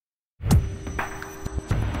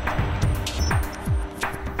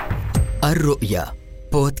الرؤيا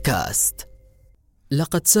بودكاست.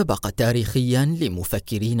 لقد سبق تاريخيا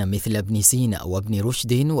لمفكرين مثل ابن سينا وابن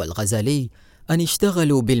رشد والغزالي أن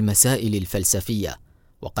اشتغلوا بالمسائل الفلسفية،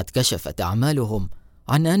 وقد كشفت أعمالهم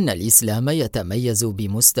عن أن الإسلام يتميز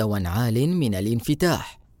بمستوى عال من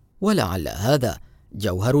الانفتاح، ولعل هذا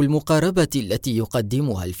جوهر المقاربة التي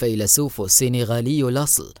يقدمها الفيلسوف السنغالي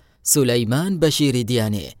الأصل سليمان بشير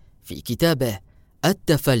دياني في كتابه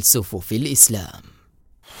التفلسف في الإسلام.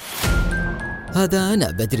 هذا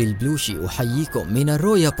أنا بدر البلوشي أحييكم من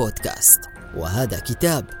الرؤيا بودكاست، وهذا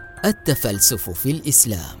كتاب التفلسف في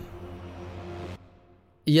الإسلام.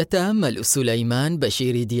 يتأمل سليمان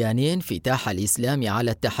بشير دياني انفتاح الإسلام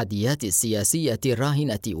على التحديات السياسية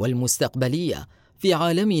الراهنة والمستقبلية في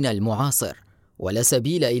عالمنا المعاصر، ولا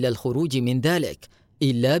سبيل إلى الخروج من ذلك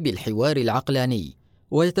إلا بالحوار العقلاني.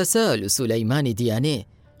 ويتساءل سليمان دياني: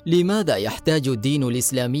 لماذا يحتاج الدين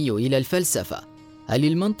الإسلامي إلى الفلسفة؟ هل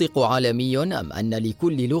المنطق عالمي أم أن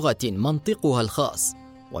لكل لغة منطقها الخاص؟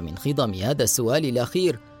 ومن خضم هذا السؤال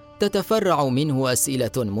الأخير تتفرع منه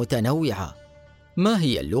أسئلة متنوعة. ما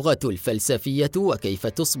هي اللغة الفلسفية وكيف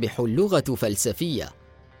تصبح اللغة فلسفية؟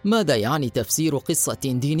 ماذا يعني تفسير قصة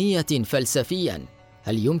دينية فلسفيا؟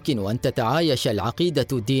 هل يمكن أن تتعايش العقيدة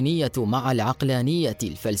الدينية مع العقلانية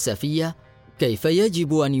الفلسفية؟ كيف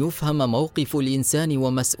يجب أن يفهم موقف الإنسان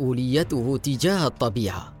ومسؤوليته تجاه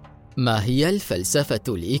الطبيعة؟ ما هي الفلسفة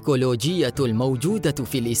الإيكولوجية الموجودة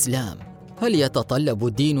في الإسلام؟ هل يتطلب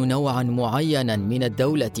الدين نوعا معينا من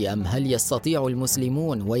الدولة أم هل يستطيع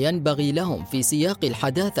المسلمون وينبغي لهم في سياق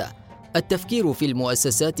الحداثة التفكير في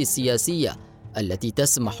المؤسسات السياسية التي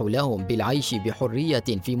تسمح لهم بالعيش بحرية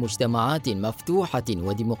في مجتمعات مفتوحة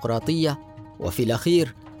وديمقراطية؟ وفي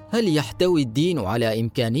الأخير، هل يحتوي الدين على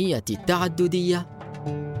إمكانية التعددية؟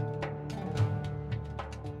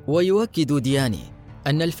 ويؤكد دياني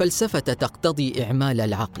أن الفلسفة تقتضي إعمال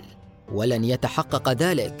العقل، ولن يتحقق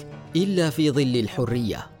ذلك إلا في ظل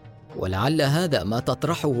الحرية. ولعل هذا ما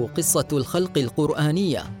تطرحه قصة الخلق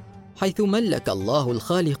القرآنية، حيث ملك الله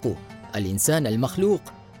الخالق الإنسان المخلوق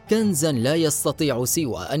كنزاً لا يستطيع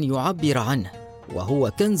سوى أن يعبر عنه،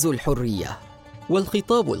 وهو كنز الحرية.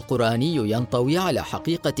 والخطاب القرآني ينطوي على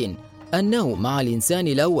حقيقة أنه مع الإنسان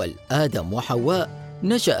الأول آدم وحواء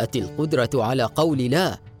نشأت القدرة على قول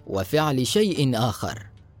لا وفعل شيء آخر.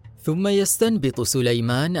 ثم يستنبط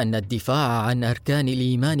سليمان أن الدفاع عن أركان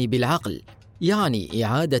الإيمان بالعقل يعني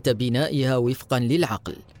إعادة بنائها وفقا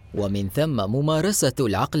للعقل، ومن ثم ممارسة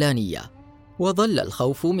العقلانية. وظل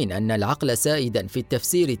الخوف من أن العقل سائدا في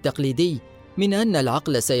التفسير التقليدي من أن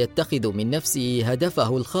العقل سيتخذ من نفسه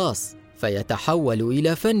هدفه الخاص فيتحول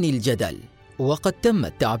إلى فن الجدل. وقد تم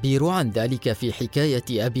التعبير عن ذلك في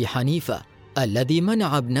حكاية أبي حنيفة الذي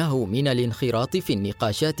منع ابنه من الانخراط في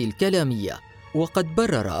النقاشات الكلامية. وقد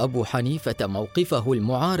برر أبو حنيفة موقفه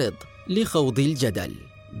المعارض لخوض الجدل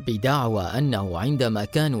بدعوى أنه عندما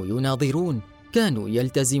كانوا يناظرون كانوا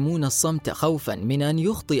يلتزمون الصمت خوفا من أن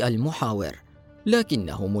يخطئ المحاور،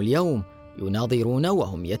 لكنهم اليوم يناظرون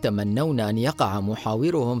وهم يتمنون أن يقع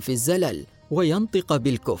محاورهم في الزلل وينطق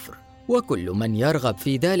بالكفر، وكل من يرغب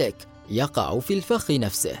في ذلك يقع في الفخ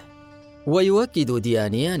نفسه. ويؤكد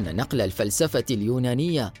دياني أن نقل الفلسفة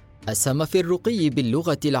اليونانية أسهم في الرقي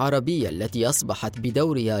باللغة العربية التي أصبحت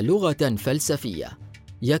بدورها لغة فلسفية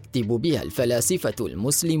يكتب بها الفلاسفة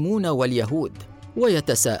المسلمون واليهود.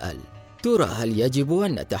 ويتساءل: ترى هل يجب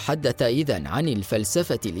أن نتحدث إذن عن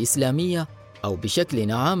الفلسفة الإسلامية؟ أو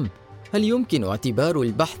بشكل عام، هل يمكن اعتبار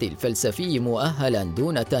البحث الفلسفي مؤهلا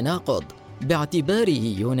دون تناقض باعتباره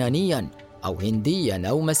يونانيا أو هنديا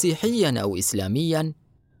أو مسيحيا أو إسلاميا؟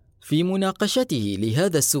 في مناقشته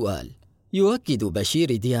لهذا السؤال يؤكد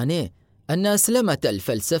بشير دياني أن أسلمة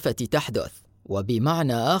الفلسفة تحدث،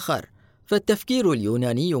 وبمعنى آخر فالتفكير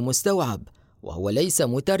اليوناني مستوعب، وهو ليس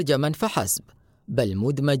مترجما فحسب بل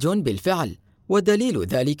مدمج بالفعل. ودليل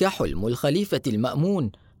ذلك حلم الخليفة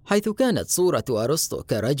المأمون، حيث كانت صورة أرسطو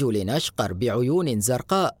كرجل أشقر بعيون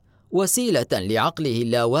زرقاء وسيلة لعقله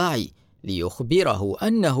اللاواعي ليخبره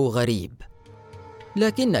أنه غريب،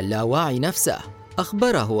 لكن اللاواعي نفسه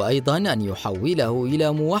أخبره أيضاً أن يحوله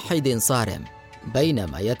إلى موحد صارم،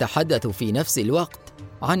 بينما يتحدث في نفس الوقت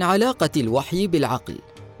عن علاقة الوحي بالعقل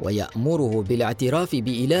ويأمره بالاعتراف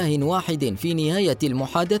بإله واحد في نهاية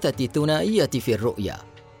المحادثة الثنائية في الرؤيا.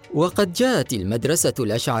 وقد جاءت المدرسة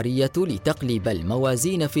الأشعرية لتقلب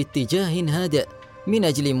الموازين في اتجاه هادئ من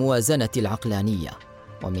أجل موازنة العقلانية،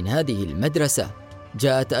 ومن هذه المدرسة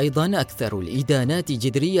جاءت أيضاً أكثر الإدانات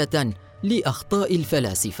جذرية لأخطاء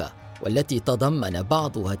الفلاسفة، والتي تضمن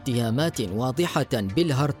بعضها اتهامات واضحة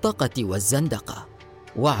بالهرطقة والزندقة.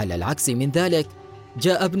 وعلى العكس من ذلك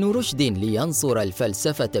جاء ابن رشد لينصر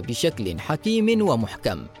الفلسفة بشكل حكيم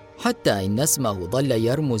ومحكم، حتى إن اسمه ظل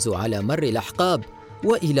يرمز على مر الأحقاب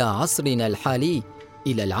وإلى عصرنا الحالي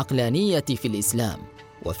إلى العقلانية في الإسلام.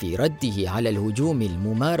 وفي رده على الهجوم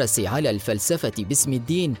الممارس على الفلسفة باسم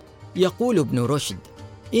الدين، يقول ابن رشد: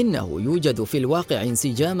 إنه يوجد في الواقع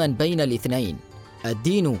انسجاما بين الاثنين،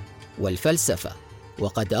 الدين والفلسفة،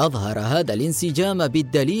 وقد أظهر هذا الانسجام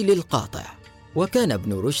بالدليل القاطع. وكان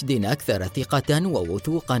ابن رشد أكثر ثقة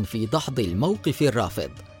ووثوقا في دحض الموقف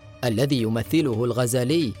الرافض الذي يمثله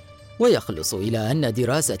الغزالي، ويخلص إلى أن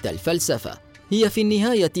دراسة الفلسفة هي في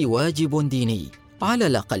النهاية واجب ديني، على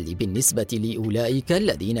الأقل بالنسبة لأولئك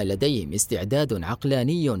الذين لديهم استعداد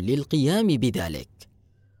عقلاني للقيام بذلك.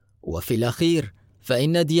 وفي الأخير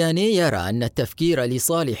فإن دياني يرى أن التفكير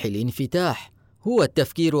لصالح الانفتاح هو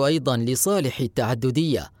التفكير أيضا لصالح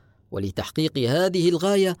التعددية، ولتحقيق هذه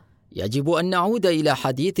الغاية يجب أن نعود إلى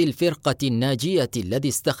حديث الفرقة الناجية الذي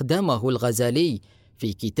استخدمه الغزالي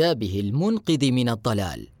في كتابه المنقذ من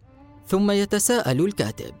الضلال. ثم يتساءل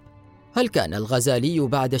الكاتب: هل كان الغزالي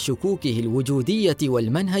بعد شكوكه الوجودية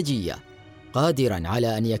والمنهجية قادراً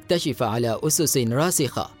على أن يكتشف على أسس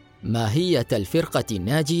راسخة ماهية الفرقة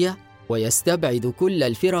الناجية ويستبعد كل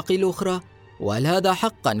الفرق الأخرى؟ وهل هذا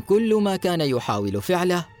حقاً كل ما كان يحاول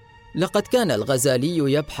فعله؟ لقد كان الغزالي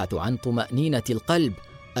يبحث عن طمأنينة القلب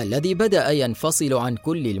الذي بدأ ينفصل عن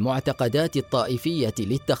كل المعتقدات الطائفية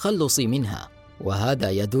للتخلص منها، وهذا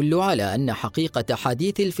يدل على أن حقيقة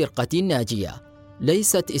حديث الفرقة الناجية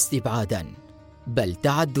ليست استبعاداً بل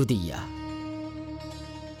تعددية.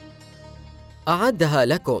 أعدها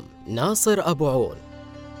لكم ناصر أبو عون.